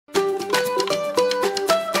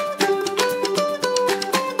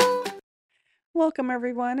Welcome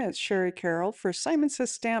everyone, it's Shari Carroll for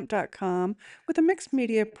SimonsStamp.com with a mixed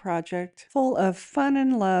media project full of fun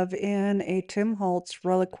and love in a Tim Holtz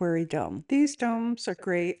Reliquary dome. These domes are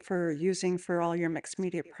great for using for all your mixed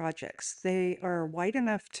media projects. They are wide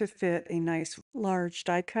enough to fit a nice large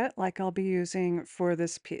die cut like I'll be using for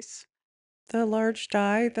this piece. The large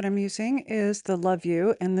die that I'm using is the Love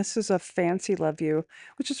You, and this is a fancy Love You,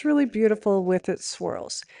 which is really beautiful with its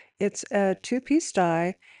swirls. It's a two-piece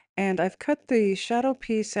die, and I've cut the shadow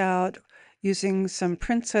piece out using some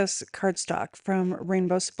Princess cardstock from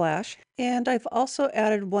Rainbow Splash, and I've also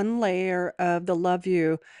added one layer of the Love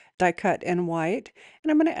You die cut in white,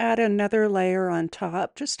 and I'm going to add another layer on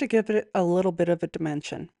top just to give it a little bit of a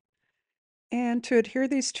dimension. And to adhere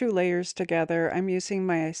these two layers together, I'm using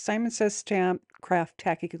my Simon Says Stamp Craft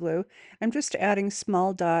Tacky Glue. I'm just adding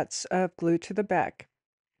small dots of glue to the back.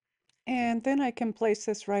 And then I can place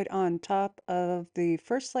this right on top of the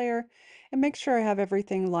first layer and make sure I have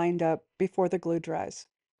everything lined up before the glue dries.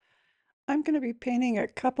 I'm going to be painting a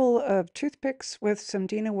couple of toothpicks with some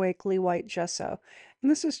Dina Wakley white gesso. And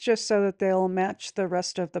this is just so that they'll match the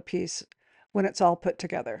rest of the piece when it's all put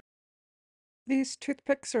together. These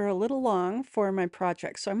toothpicks are a little long for my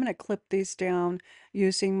project, so I'm going to clip these down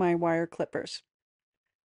using my wire clippers.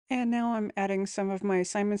 And now I'm adding some of my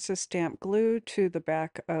Simon Says Stamp glue to the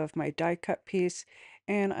back of my die cut piece,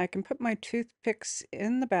 and I can put my toothpicks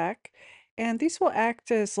in the back, and these will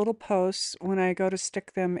act as little posts when I go to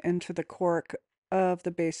stick them into the cork of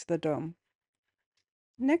the base of the dome.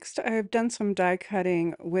 Next, I've done some die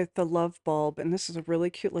cutting with the love bulb, and this is a really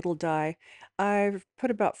cute little die. I've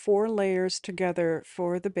put about 4 layers together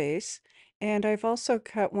for the base, and I've also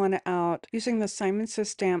cut one out using the Simon Says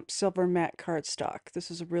Stamp Silver Matte Cardstock. This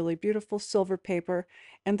is a really beautiful silver paper,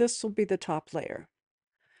 and this will be the top layer.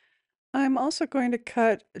 I'm also going to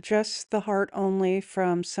cut just the heart only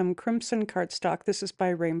from some crimson cardstock. This is by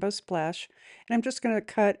Rainbow Splash, and I'm just going to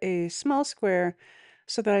cut a small square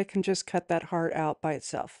so that I can just cut that heart out by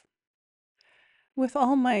itself. With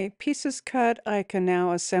all my pieces cut, I can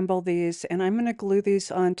now assemble these, and I'm going to glue these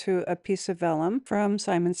onto a piece of vellum from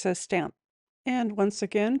Simon Says Stamp. And once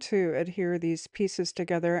again, to adhere these pieces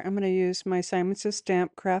together, I'm going to use my Simon Says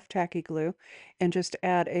Stamp Craft Tacky Glue and just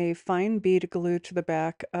add a fine bead glue to the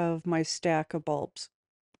back of my stack of bulbs.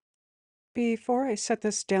 Before I set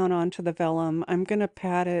this down onto the vellum, I'm going to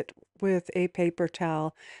pat it with a paper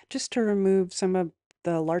towel just to remove some of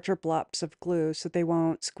the larger blobs of glue so they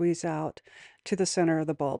won't squeeze out to the center of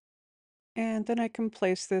the bulb. And then I can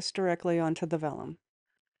place this directly onto the vellum.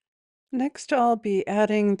 Next, I'll be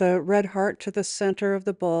adding the red heart to the center of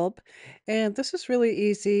the bulb. And this is really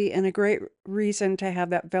easy and a great reason to have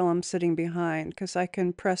that vellum sitting behind because I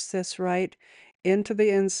can press this right into the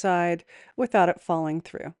inside without it falling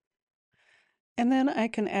through. And then I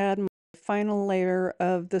can add my final layer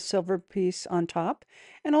of the silver piece on top,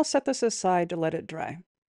 and I'll set this aside to let it dry.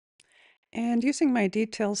 And using my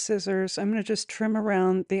detail scissors, I'm going to just trim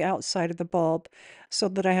around the outside of the bulb so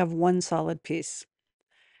that I have one solid piece.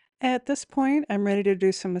 At this point, I'm ready to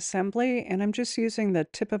do some assembly, and I'm just using the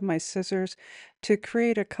tip of my scissors to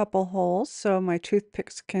create a couple holes so my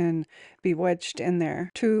toothpicks can be wedged in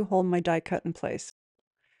there to hold my die cut in place.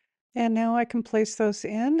 And now I can place those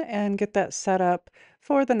in and get that set up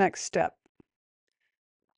for the next step.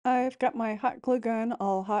 I've got my hot glue gun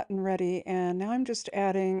all hot and ready, and now I'm just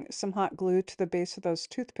adding some hot glue to the base of those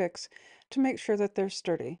toothpicks to make sure that they're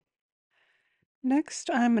sturdy. Next,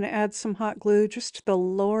 I'm going to add some hot glue just to the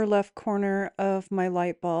lower left corner of my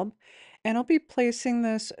light bulb, and I'll be placing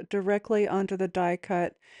this directly onto the die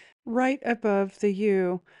cut right above the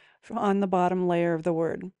U on the bottom layer of the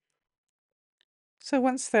word. So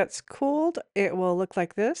once that's cooled, it will look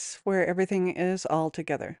like this, where everything is all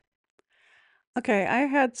together. Okay, I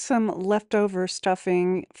had some leftover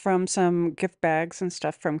stuffing from some gift bags and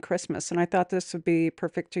stuff from Christmas, and I thought this would be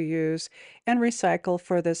perfect to use and recycle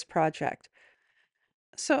for this project.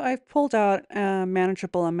 So I've pulled out a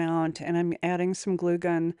manageable amount, and I'm adding some glue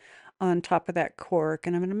gun on top of that cork,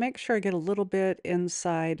 and I'm going to make sure I get a little bit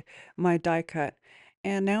inside my die cut.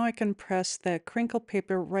 And now I can press the crinkle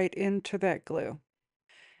paper right into that glue.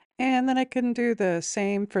 And then I can do the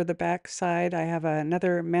same for the back side. I have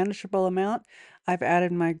another manageable amount. I've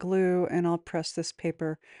added my glue, and I'll press this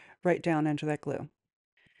paper right down into that glue.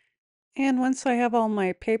 And once I have all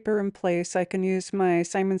my paper in place, I can use my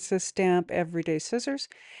Simon Says Stamp Everyday Scissors,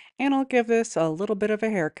 and I'll give this a little bit of a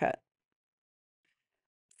haircut.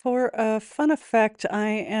 For a fun effect, I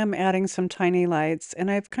am adding some tiny lights,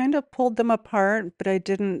 and I've kind of pulled them apart, but I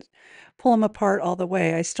didn't pull them apart all the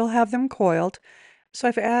way. I still have them coiled, So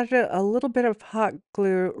I've added a little bit of hot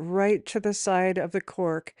glue right to the side of the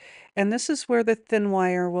cork, and this is where the thin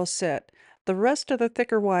wire will sit. The rest of the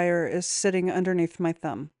thicker wire is sitting underneath my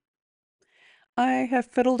thumb. I have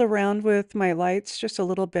fiddled around with my lights just a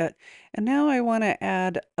little bit, and now I want to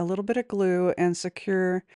add a little bit of glue and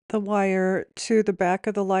secure the wire to the back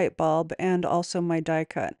of the light bulb and also my die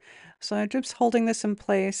cut. So I'm just holding this in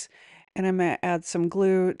place, and I'm going to add some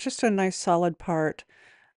glue, just a nice solid part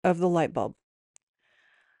of the light bulb.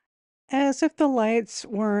 As if the lights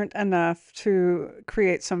weren't enough to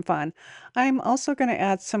create some fun, I'm also going to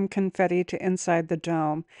add some confetti to inside the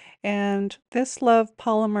dome. And this Love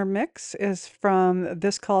Polymer mix is from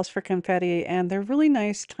This Calls for Confetti, and they're really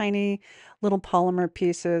nice, tiny little polymer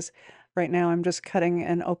pieces. Right now, I'm just cutting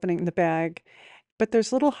and opening the bag. But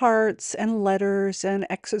there's little hearts and letters and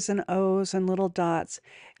X's and O's and little dots.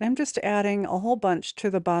 And I'm just adding a whole bunch to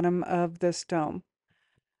the bottom of this dome.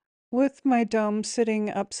 With my dome sitting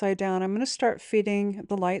upside down, I'm going to start feeding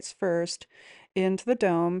the lights first into the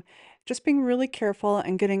dome, just being really careful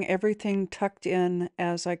and getting everything tucked in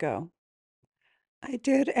as I go. I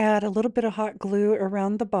did add a little bit of hot glue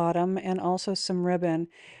around the bottom and also some ribbon,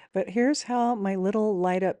 but here's how my little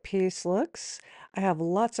light up piece looks. I have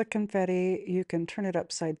lots of confetti. You can turn it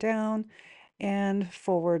upside down and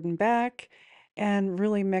forward and back and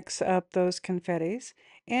really mix up those confettis.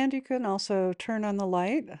 And you can also turn on the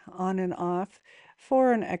light on and off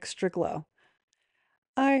for an extra glow.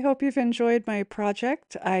 I hope you've enjoyed my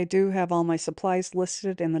project. I do have all my supplies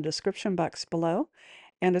listed in the description box below.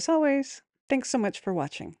 And as always, thanks so much for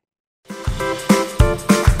watching.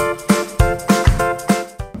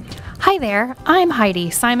 Hi there, I'm Heidi,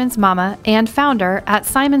 Simon's mama and founder at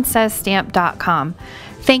SimonsSaysStamp.com.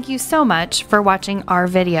 Thank you so much for watching our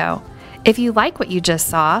video. If you like what you just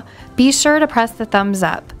saw, be sure to press the thumbs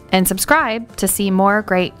up and subscribe to see more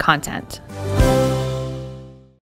great content.